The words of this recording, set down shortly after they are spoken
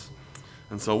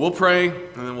And so we'll pray,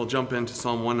 and then we'll jump into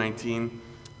Psalm 119.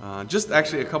 Just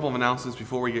actually a couple of announcements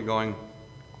before we get going.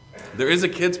 There is a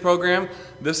kids program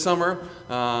this summer.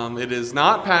 It is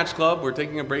not Patch Club. We're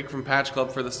taking a break from Patch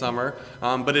Club for the summer.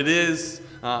 But it is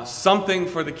something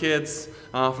for the kids,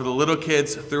 for the little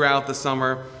kids throughout the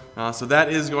summer. So that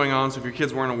is going on. So if your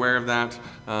kids weren't aware of that,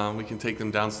 we can take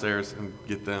them downstairs and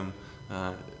get them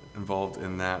involved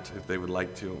in that if they would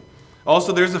like to.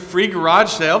 Also, there's a free garage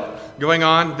sale going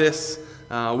on this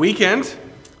weekend.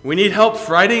 We need help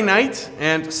Friday night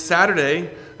and Saturday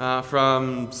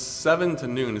from 7 to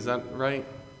noon. Is that right?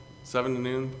 7 to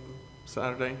noon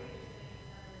Saturday?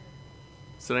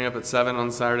 Setting up at 7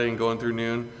 on Saturday and going through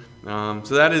noon.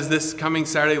 So that is this coming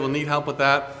Saturday. We'll need help with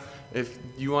that. If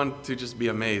you want to just be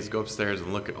amazed, go upstairs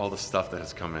and look at all the stuff that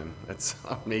has come in. It's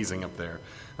amazing up there.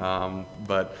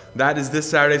 But that is this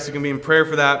Saturday, so you can be in prayer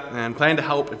for that and plan to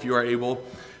help if you are able.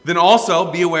 Then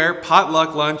also, be aware,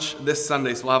 potluck lunch this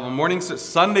Sunday. So we'll have a morning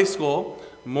Sunday school,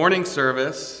 morning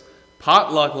service,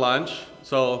 potluck lunch.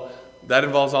 So that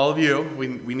involves all of you.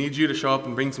 We need you to show up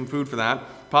and bring some food for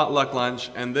that. Potluck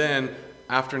lunch, and then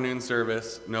afternoon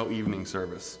service, no evening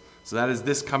service. So that is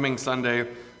this coming Sunday,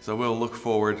 so we'll look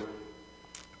forward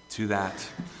to that.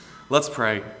 Let's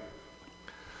pray.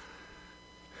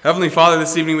 Heavenly Father,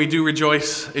 this evening we do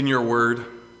rejoice in your word.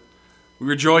 We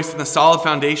rejoice in the solid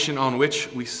foundation on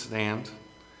which we stand.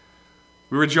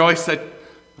 We rejoice that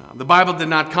the Bible did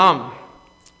not come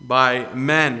by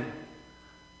men.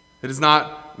 It is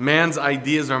not man's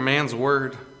ideas or man's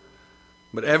word,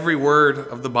 but every word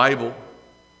of the Bible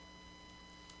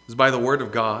is by the word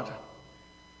of God.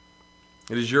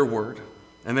 It is your word,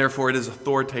 and therefore it is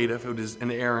authoritative, it is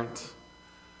inerrant.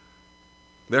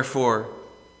 Therefore,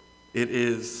 it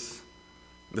is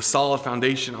the solid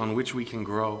foundation on which we can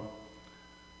grow.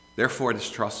 Therefore, it is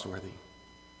trustworthy.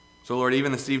 So, Lord,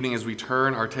 even this evening as we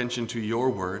turn our attention to your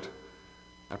word,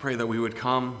 I pray that we would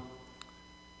come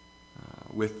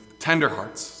with tender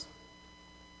hearts,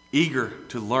 eager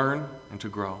to learn and to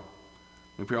grow.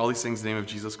 We pray all these things in the name of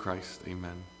Jesus Christ.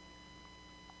 Amen.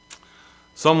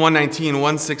 Psalm 119,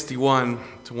 161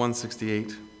 to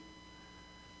 168.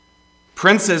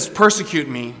 Princes persecute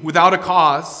me without a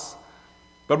cause,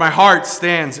 but my heart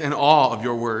stands in awe of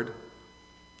your word.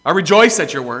 I rejoice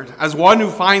at your word, as one who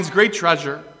finds great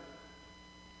treasure.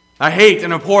 I hate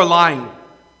and abhor lying,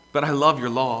 but I love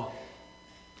your law.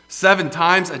 7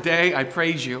 times a day I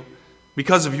praise you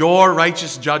because of your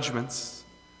righteous judgments.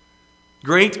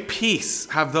 Great peace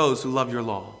have those who love your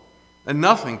law, and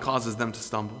nothing causes them to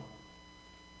stumble.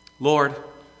 Lord,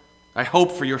 I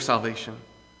hope for your salvation,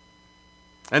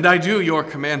 and I do your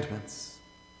commandments.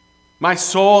 My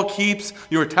soul keeps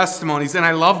your testimonies, and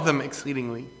I love them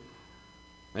exceedingly.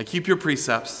 I keep your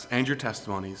precepts and your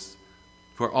testimonies,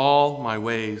 for all my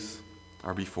ways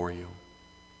are before you.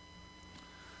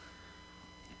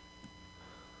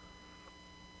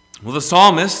 Well, the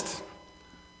psalmist,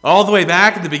 all the way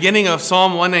back at the beginning of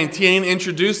Psalm 119,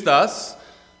 introduced us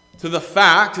to the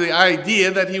fact, to the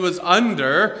idea that he was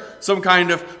under some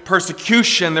kind of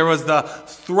persecution. There was the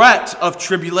threat of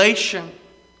tribulation.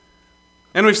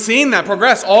 And we've seen that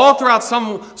progress all throughout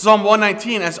Psalm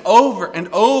 119 as over and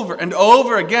over and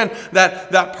over again,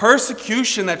 that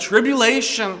persecution, that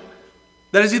tribulation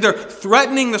that is either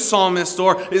threatening the psalmist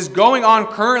or is going on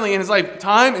currently in his life.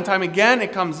 Time and time again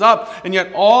it comes up, and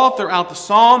yet all throughout the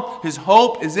psalm, his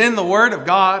hope is in the word of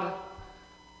God.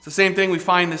 It's the same thing we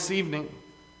find this evening.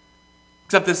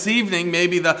 Except this evening,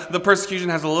 maybe the persecution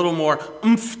has a little more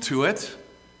oomph to it.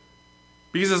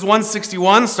 Because as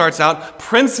 161 starts out,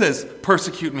 princes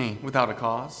persecute me without a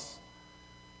cause.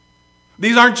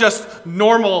 These aren't just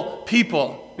normal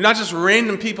people. They're not just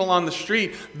random people on the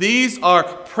street. These are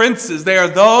princes. They are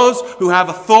those who have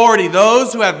authority,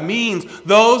 those who have means,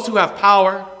 those who have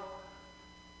power.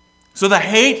 So the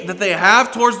hate that they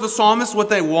have towards the psalmist, what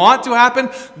they want to happen,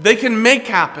 they can make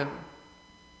happen.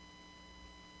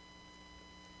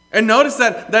 And notice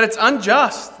that it's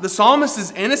unjust. The psalmist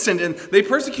is innocent, and they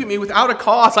persecute me without a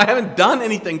cause. I haven't done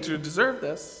anything to deserve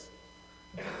this.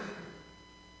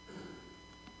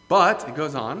 But, it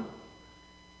goes on,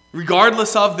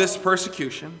 regardless of this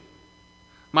persecution,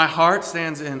 my heart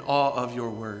stands in awe of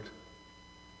your word.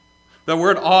 The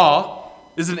word awe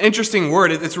is an interesting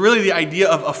word. It's really the idea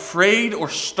of afraid or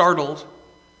startled.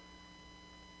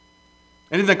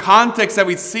 And in the context that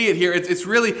we see it here, it's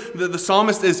really the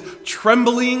psalmist is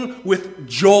trembling with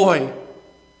joy.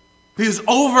 He is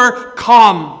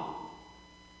overcome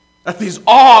at this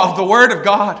awe of the word of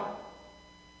God.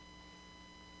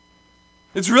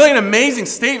 It's really an amazing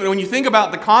statement when you think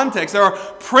about the context. There are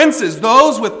princes,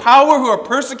 those with power who are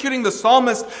persecuting the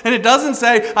psalmist, and it doesn't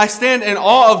say, I stand in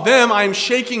awe of them, I am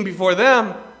shaking before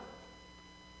them.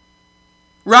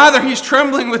 Rather, he's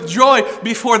trembling with joy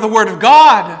before the word of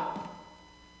God.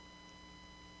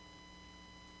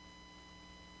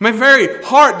 My very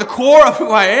heart, the core of who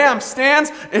I am,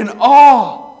 stands in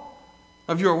awe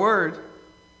of your word.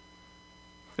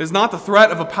 It is not the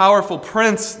threat of a powerful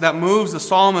prince that moves the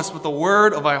psalmist, but the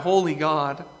word of our holy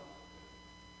God.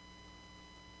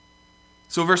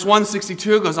 So verse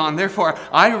 162 goes on, therefore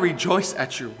I rejoice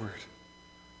at your word,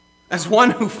 as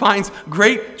one who finds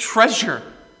great treasure.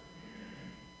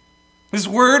 This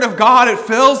word of God, it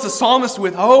fills the psalmist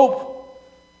with hope.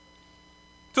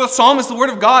 To the psalmist, the word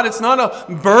of God, it's not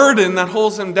a burden that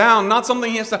holds him down, not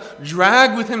something he has to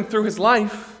drag with him through his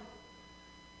life.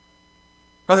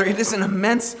 Rather, it is an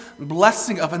immense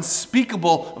blessing of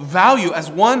unspeakable value as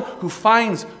one who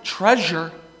finds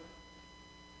treasure.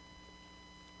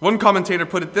 One commentator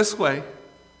put it this way,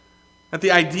 that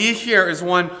the idea here is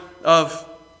one of,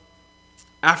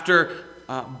 after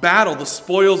battle, the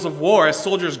spoils of war, as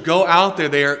soldiers go out there,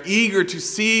 they are eager to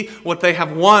see what they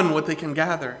have won, what they can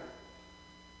gather.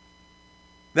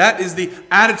 That is the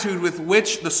attitude with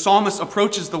which the psalmist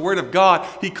approaches the word of God.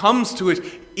 He comes to it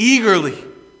eagerly.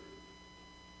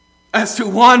 As to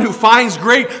one who finds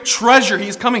great treasure, he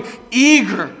is coming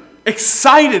eager,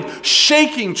 excited,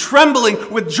 shaking,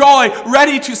 trembling with joy,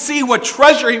 ready to see what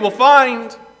treasure he will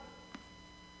find.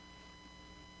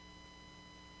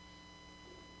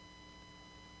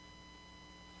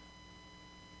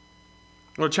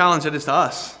 What a challenge it is to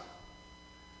us.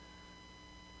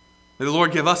 May the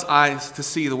Lord give us eyes to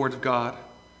see the word of God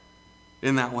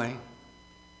in that way.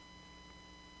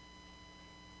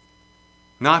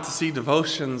 Not to see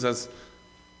devotions as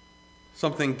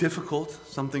something difficult,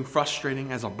 something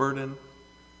frustrating, as a burden,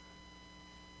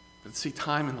 but to see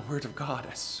time in the Word of God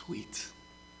as sweet.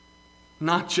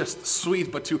 Not just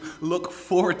sweet, but to look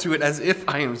forward to it as if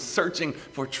I am searching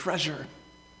for treasure.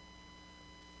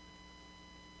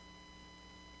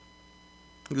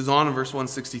 It goes on in verse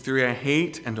 163, I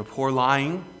hate and abhor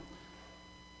lying,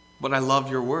 but I love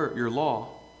your word, your law.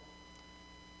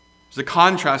 There's a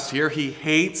contrast here. He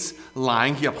hates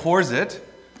lying. He abhors it.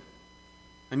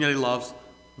 And yet he loves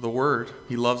the word.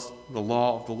 He loves the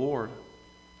law of the Lord.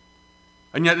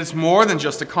 And yet it's more than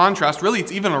just a contrast. Really,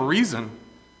 it's even a reason.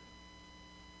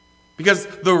 Because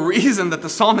the reason that the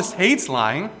psalmist hates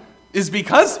lying is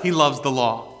because he loves the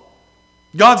law.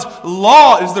 God's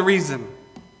law is the reason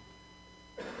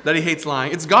that he hates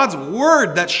lying. It's God's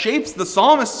word that shapes the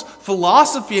psalmist's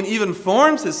philosophy and even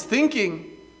forms his thinking.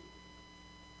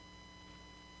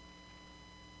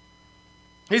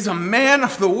 He's a man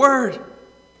of the word.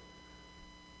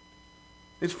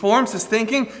 It forms his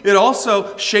thinking. It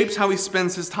also shapes how he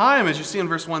spends his time, as you see in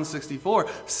verse 164.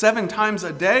 7 times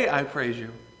a day I praise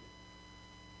you.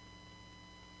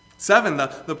 7,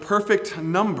 the perfect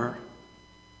number.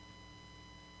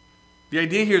 The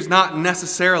idea here is not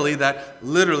necessarily that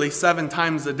literally 7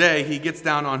 times a day he gets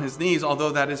down on his knees,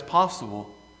 although that is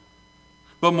possible.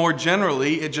 But more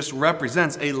generally, it just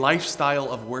represents a lifestyle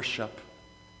of worship.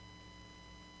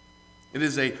 It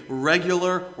is a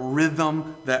regular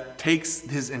rhythm that takes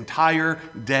his entire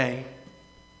day.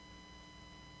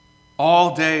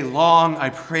 All day long, I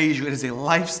praise you. It is a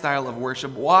lifestyle of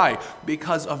worship. Why?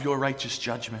 Because of your righteous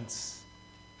judgments.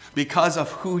 Because of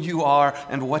who you are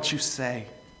and what you say.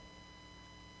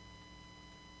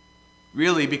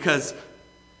 Really, because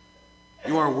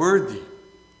you are worthy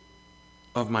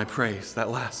of my praise that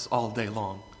lasts all day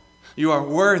long. You are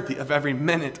worthy of every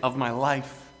minute of my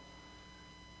life.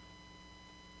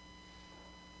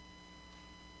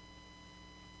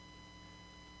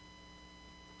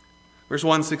 Verse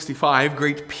 165,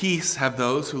 great peace have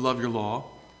those who love your law,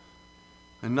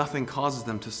 and nothing causes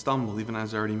them to stumble, even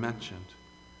as I already mentioned.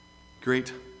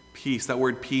 Great peace. That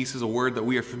word peace is a word that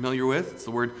we are familiar with. It's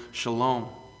the word shalom.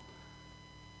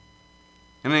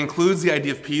 And it includes the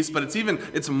idea of peace, but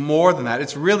it's more than that.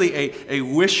 It's really a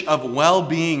wish of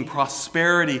well-being,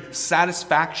 prosperity,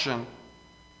 satisfaction.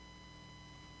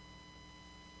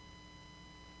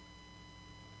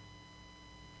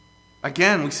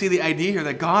 Again, we see the idea here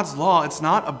that God's law, it's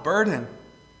not a burden,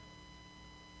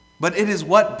 but it is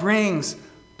what brings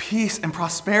peace and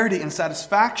prosperity and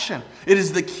satisfaction. It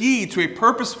is the key to a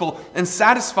purposeful and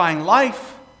satisfying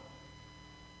life.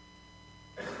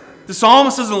 The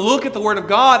psalmist doesn't look at the word of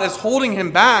God as holding him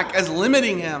back, as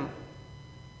limiting him.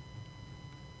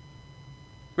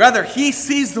 Rather, he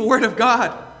sees the word of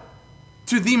God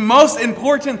to the most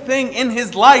important thing in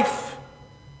his life.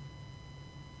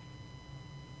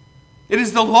 It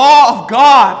is the law of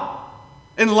God,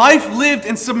 and life lived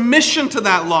in submission to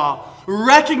that law,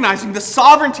 recognizing the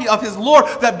sovereignty of his Lord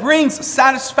that brings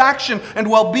satisfaction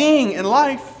and well-being in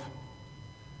life.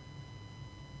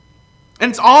 And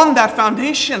it's on that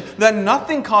foundation that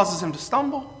nothing causes him to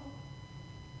stumble.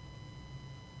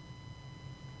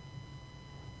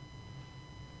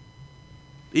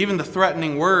 Even the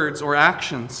threatening words or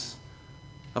actions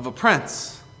of a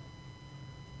prince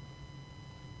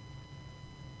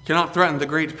cannot threaten the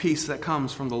great peace that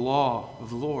comes from the law of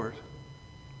the Lord.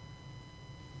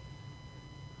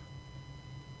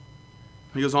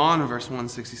 He goes on in verse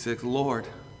 166, Lord,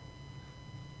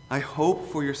 I hope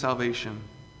for your salvation,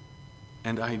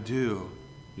 and I do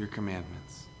your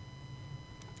commandments.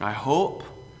 I hope,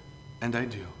 and I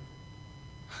do.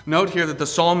 Note here that the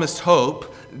psalmist's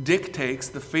hope dictates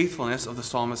the faithfulness of the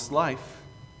psalmist's life.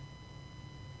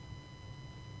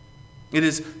 It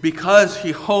is because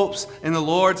he hopes in the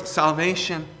Lord's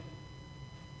salvation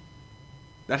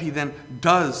that he then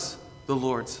does the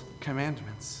Lord's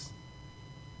commandments.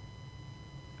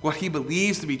 What he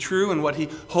believes to be true and what he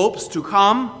hopes to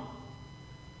come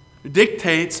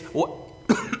dictates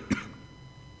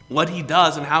what he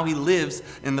does and how he lives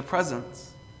in the present.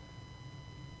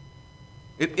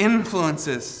 It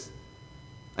influences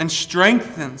and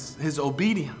strengthens his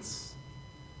obedience.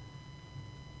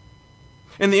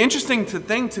 And the interesting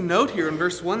thing to note here in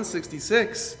verse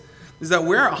 166 is that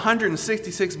we're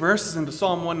 166 verses into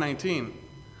Psalm 119.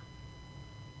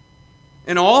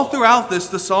 And all throughout this,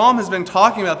 the psalm has been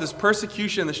talking about this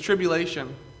persecution, this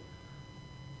tribulation.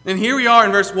 And here we are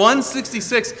in verse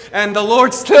 166, and the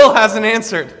Lord still hasn't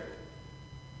answered.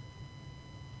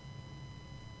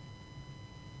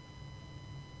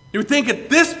 You would think at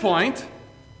this point,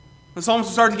 the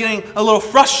psalmist started getting a little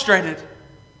frustrated.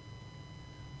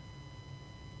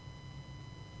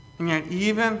 And yet,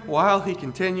 even while he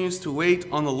continues to wait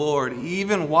on the Lord,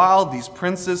 even while these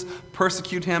princes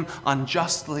persecute him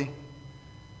unjustly,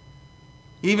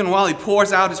 even while he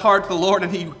pours out his heart to the Lord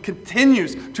and he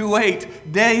continues to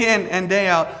wait day in and day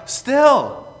out,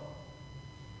 still,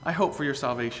 I hope for your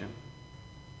salvation,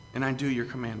 and I do your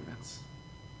commandments.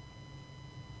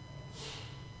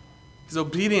 His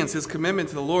obedience, his commitment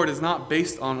to the Lord is not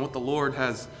based on what the Lord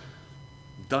has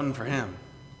done for him.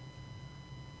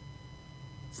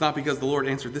 It's not because the Lord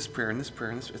answered this prayer and this prayer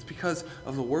and this. It's because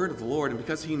of the word of the Lord and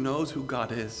because he knows who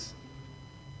God is.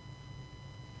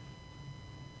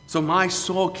 So my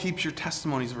soul keeps your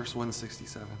testimonies, verse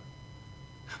 167.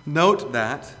 Note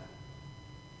that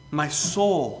my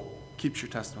soul keeps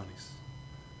your testimonies.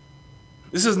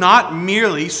 This is not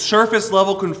merely surface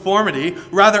level conformity,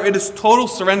 rather it is total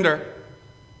surrender.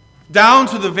 Down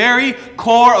to the very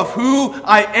core of who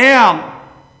I am.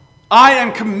 I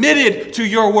am committed to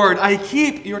your word. I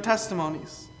keep your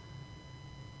testimonies.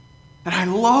 And I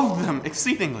love them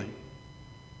exceedingly.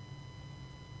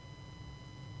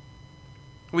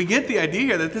 We get the idea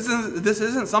here that this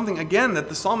isn't something, again, that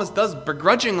the psalmist does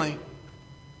begrudgingly.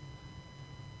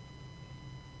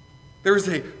 There is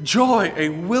a joy, a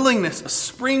willingness, a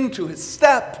spring to his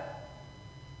step.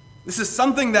 This is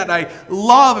something that I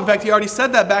love. In fact, he already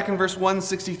said that back in verse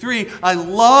 163. I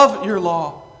love your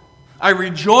law. I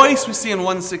rejoice, we see in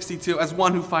 162, as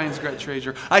one who finds great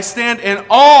treasure. I stand in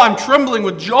awe, I'm trembling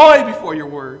with joy before your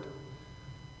word.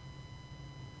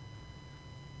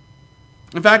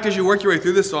 In fact, as you work your way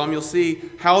through this psalm, you'll see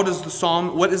what is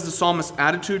the psalmist's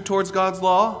attitude towards God's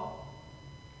law?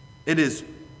 It is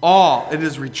awe, it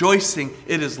is rejoicing,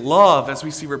 it is love, as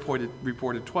we see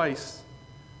reported twice.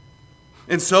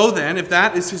 And so then, if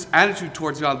that is his attitude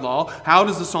towards God's law, how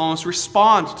does the psalmist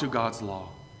respond to God's law?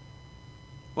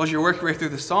 Well, as you're working right through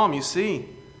the psalm, you see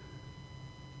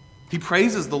he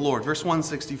praises the Lord, verse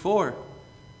 164.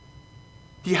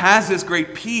 He has his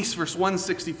great peace, verse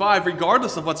 165,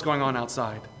 regardless of what's going on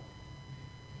outside.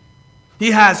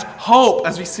 He has hope,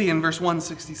 as we see in verse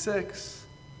 166.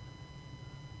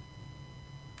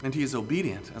 And he is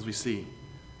obedient, as we see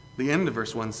the end of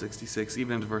verse 166,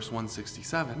 even into verse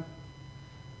 167.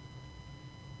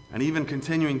 And even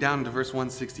continuing down into verse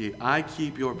 168, I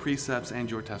keep your precepts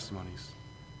and your testimonies.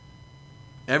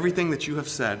 Everything that you have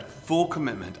said, full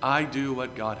commitment. I do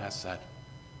what God has said.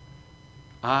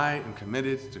 I am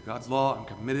committed to God's law. I'm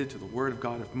committed to the word of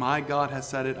God. If my God has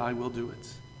said it, I will do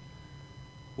it.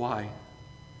 Why?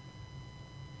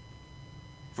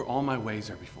 For all my ways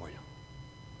are before you.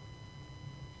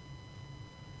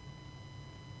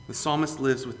 The psalmist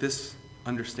lives with this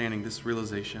understanding, this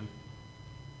realization.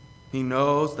 He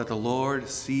knows that the Lord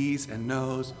sees and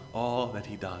knows all that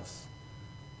he does.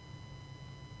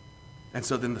 And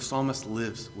so then the psalmist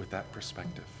lives with that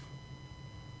perspective.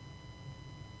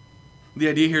 The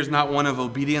idea here is not one of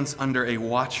obedience under a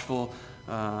watchful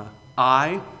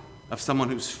eye of someone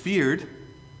who's feared.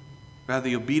 Rather,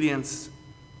 the obedience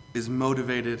is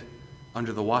motivated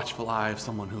under the watchful eye of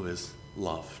someone who is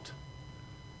loved.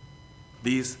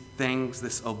 These things,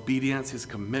 this obedience, his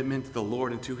commitment to the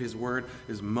Lord and to his word,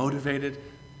 is motivated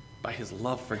by his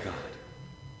love for God.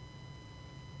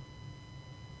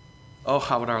 Oh,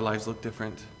 how would our lives look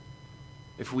different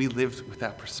if we lived with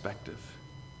that perspective?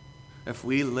 If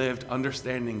we lived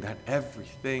understanding that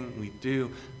everything we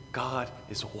do, God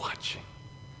is watching.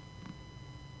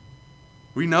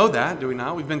 We know that, do we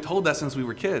not? We've been told that since we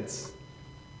were kids.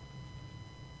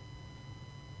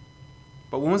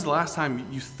 But when was the last time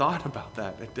you thought about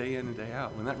that day in and day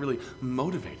out? When that really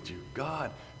motivated you?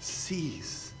 God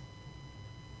sees.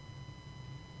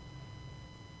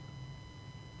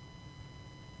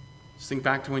 Just think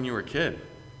back to when you were a kid.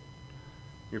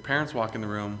 Your parents walk in the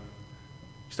room,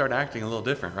 you start acting a little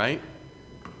different, right?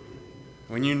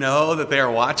 When you know that they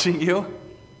are watching you.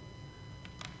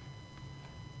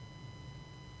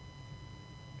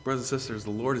 Brothers and sisters,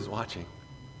 the Lord is watching.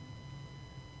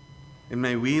 And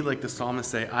may we, like the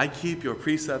psalmist, say, I keep your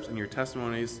precepts and your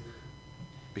testimonies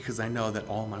because I know that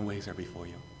all my ways are before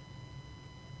you.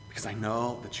 Because I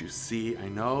know that you see, I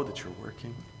know that you're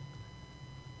working.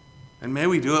 And may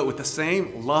we do it with the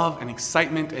same love and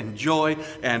excitement and joy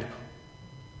and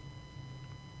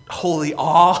holy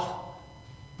awe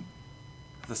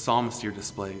that the psalmist here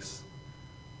displays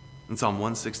in Psalm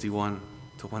 161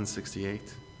 to 168.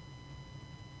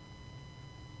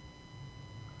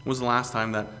 When was the last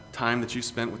time that you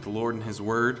spent with the Lord and his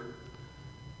word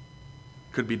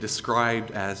could be described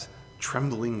as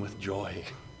trembling with joy?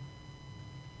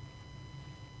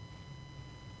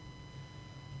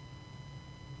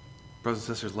 Brothers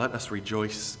and sisters, let us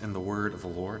rejoice in the word of the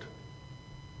Lord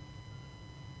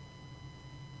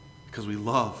because we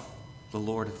love the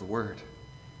Lord of the word.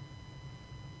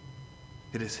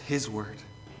 It is his word.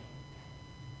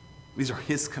 These are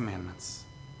his commandments.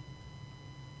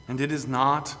 And it is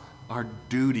not our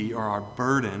duty or our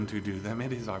burden to do them.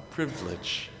 It is our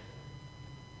privilege.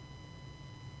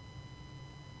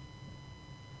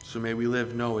 So may we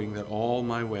live knowing that all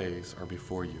my ways are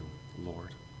before you, Lord.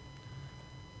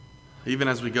 Even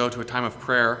as we go to a time of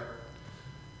prayer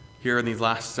here in these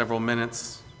last several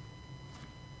minutes,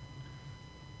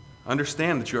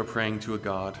 understand that you are praying to a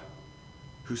God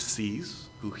who sees,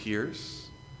 who hears,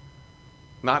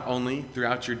 not only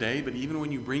throughout your day, but even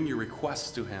when you bring your requests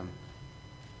to him.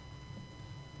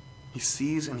 He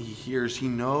sees and he hears. He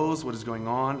knows what is going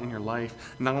on in your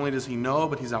life. Not only does he know,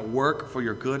 but he's at work for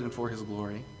your good and for his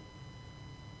glory.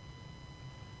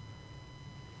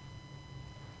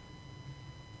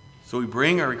 So we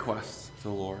bring our requests to the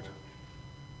Lord.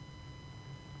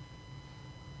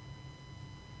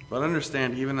 But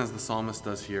understand, even as the psalmist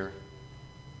does here,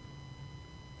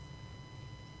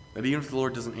 that even if the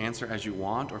Lord doesn't answer as you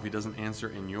want, or if he doesn't answer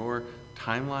in your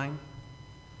timeline,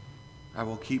 I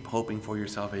will keep hoping for your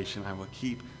salvation. I will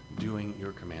keep doing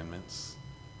your commandments.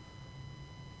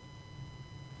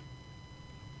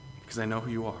 Because I know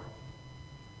who you are.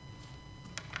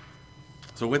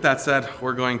 So with that said,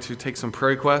 we're going to take some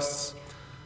prayer requests.